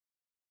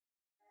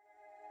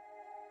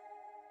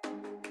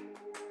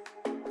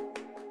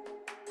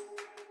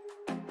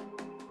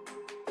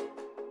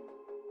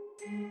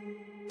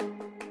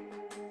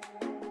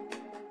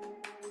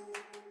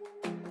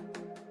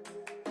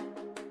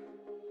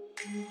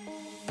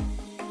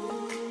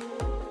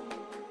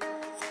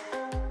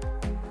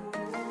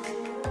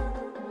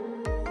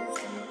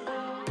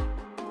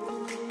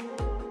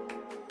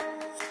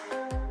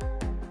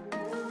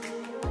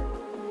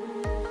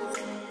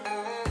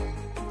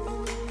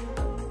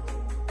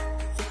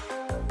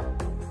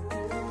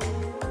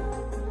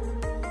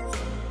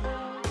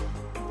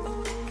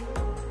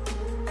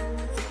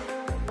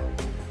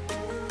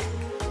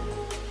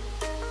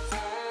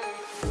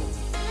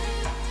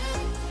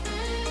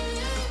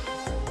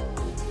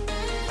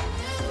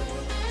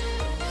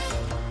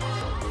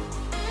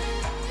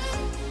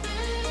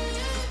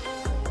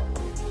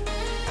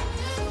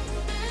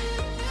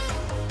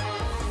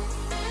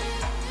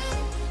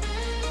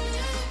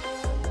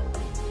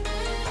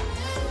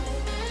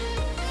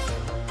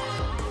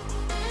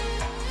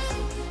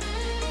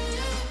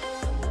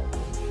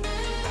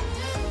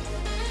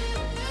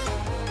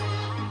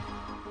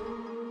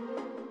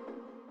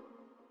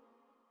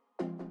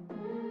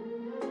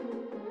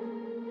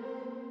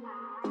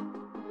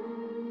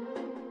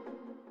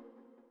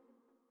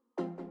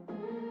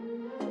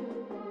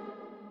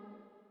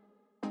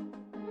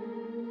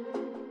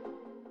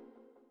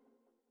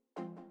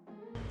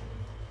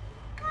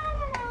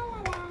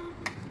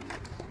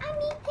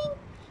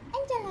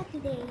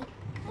Today.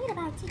 I'm gonna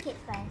buy a ticket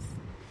first.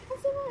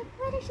 Let's see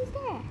whether she's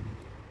there.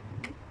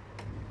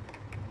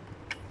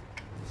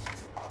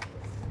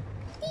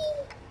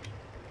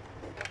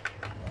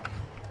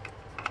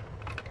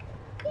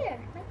 Here,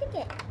 my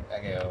ticket.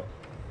 Thank you.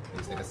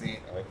 Please take a seat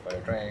and wait for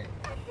your train.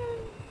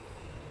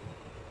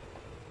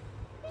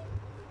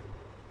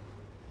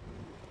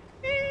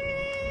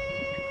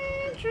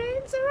 And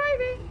train's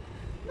arriving.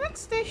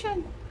 Next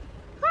station,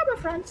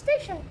 Harbourfront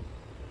Station.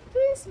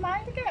 Please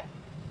mind the gap.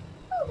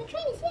 Oh, the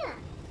train is here.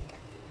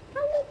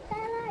 Only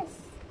Bella's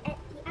at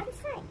the other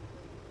side.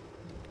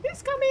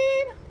 Please come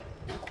in.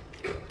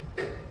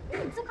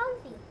 So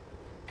comfy.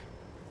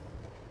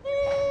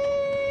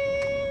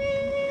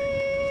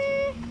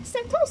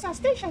 Sentosa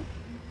Station.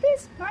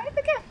 Please mind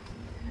the gap.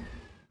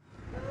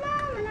 La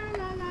la la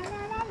la la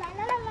la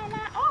la la la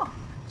la. Oh,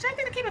 should I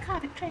take the cable car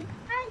train?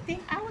 I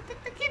think I will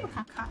take the cable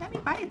car. Let me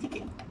buy a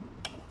ticket.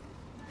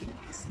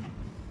 Yes.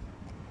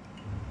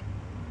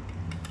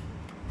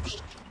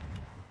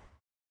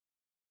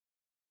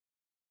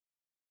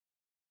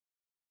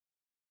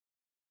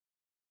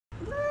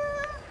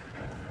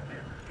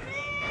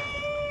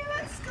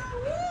 Let's go.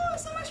 Woo,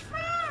 so much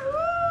fun.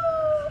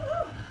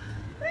 Woo.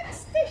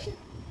 Next station,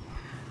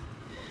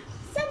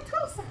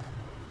 Sentosa.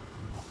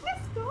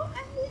 Let's go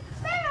and meet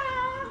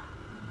Bella.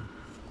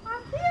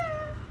 I'm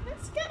here.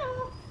 Let's get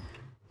off.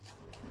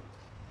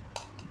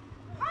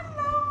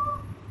 Hello,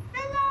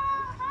 Bella.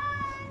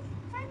 Hi.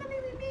 Finally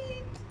we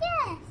meet.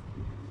 Yes.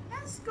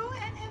 Let's go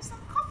and have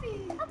some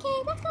coffee. Okay,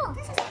 let's go.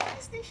 This is a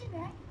nice station,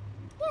 right?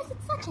 Yes,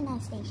 it's such a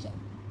nice station.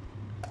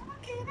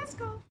 Okay, let's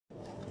go.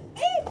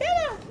 Hey,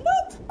 Bella,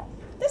 look!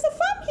 There's a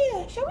farm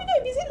here. Shall we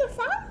go visit the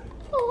farm?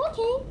 Oh,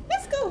 okay.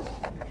 Let's go.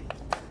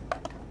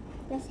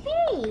 Yes,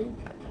 hey.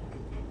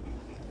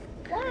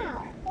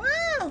 Wow.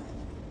 Wow.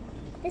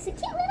 There's a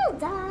cute little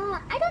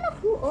dog. I don't know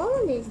who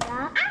owns this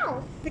dog.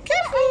 Ow! Be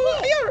careful.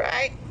 Are you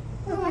alright?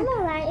 Oh, I'm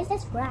alright. It's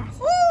just grass.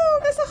 Oh,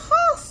 there's a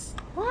horse.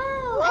 Wow.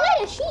 Wow. I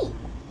like a sheep.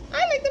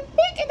 I like the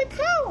pig and the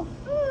cow.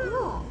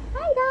 Oh.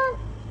 Hi, dog.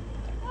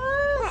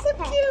 Oh, so Pet,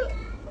 pet. cute.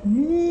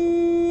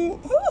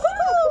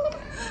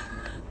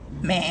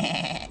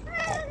 Meh.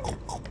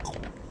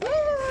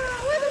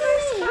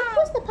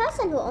 Who's the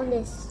person who owns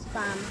this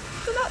farm?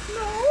 Do not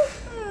know.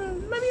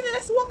 Maybe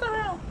let's walk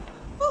around.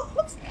 Oh,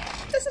 look,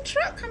 there's a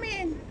truck coming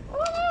in.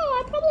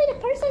 Oh, probably the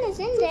person is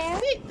in there.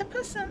 Feed the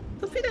person,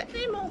 to feed the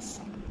animals.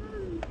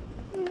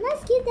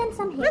 Let's give them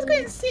some hay. Let's go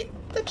and sit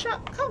the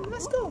truck. Come,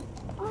 let's go.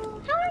 Oh,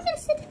 how are we going to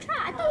sit the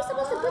truck? I thought we were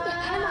supposed to put the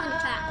animal in the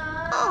truck.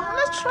 Oh,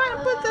 let's try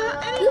and put the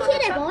animal You in hear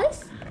the that truck.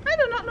 voice? I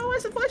do not know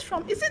where's the voice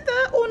from. Is it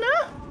the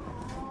owner?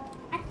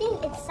 I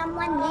think it's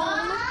someone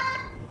named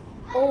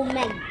Oh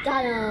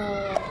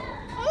McDonald.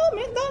 Oh,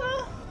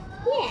 McDonald.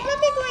 Yeah. Let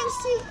me go and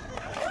see.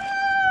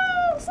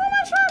 Oh, so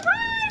much fun.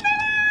 Hi,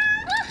 Bella.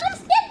 Oh,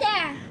 let's get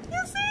there.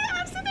 You see,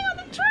 I'm sitting on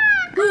the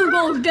truck. Who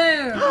goes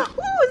there? Who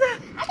is that?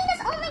 I think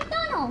that's Oh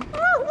McDonald.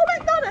 Oh,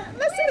 McDonald.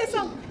 Let's sing the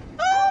song.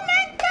 Oh,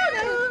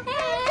 McDonald.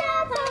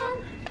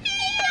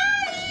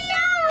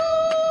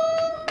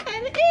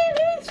 And it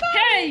is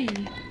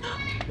fun.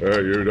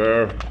 Hey, you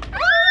there? Oh,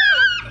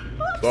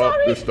 Stop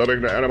sorry.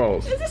 disturbing the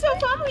animals. Is this your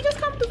farm? We just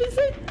come to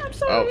visit. I'm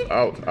sorry.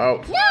 Out.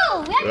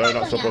 No, we're They're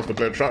not supposed to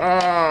play truck.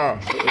 Ah!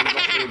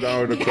 Knock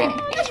down the truck.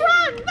 Let's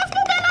run. Let's go,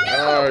 Bella.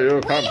 Ah, you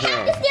We come have to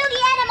here. steal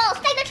the animals.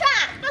 Take the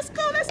truck. Let's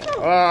go.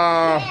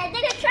 Ah! Yeah,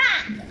 take the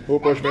truck. Who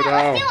pushed me Let's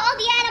down? steal all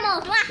the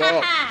animals.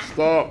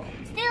 Stop!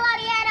 Steal all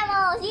the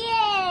animals.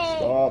 Yay.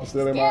 Stop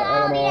stealing Steal my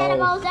all the animals!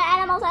 animals. The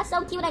animals are so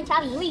cute and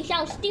chubby. We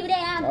shall steal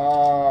them.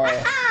 Ah!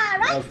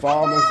 Right, My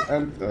farm is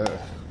empty.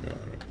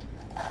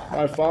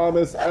 My farm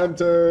is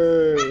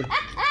empty.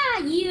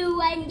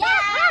 You and yeah.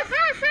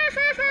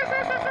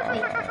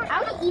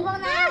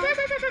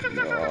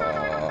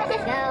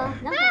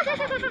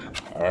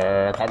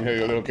 No. Come here,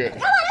 you little kid.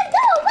 Come on, let's go.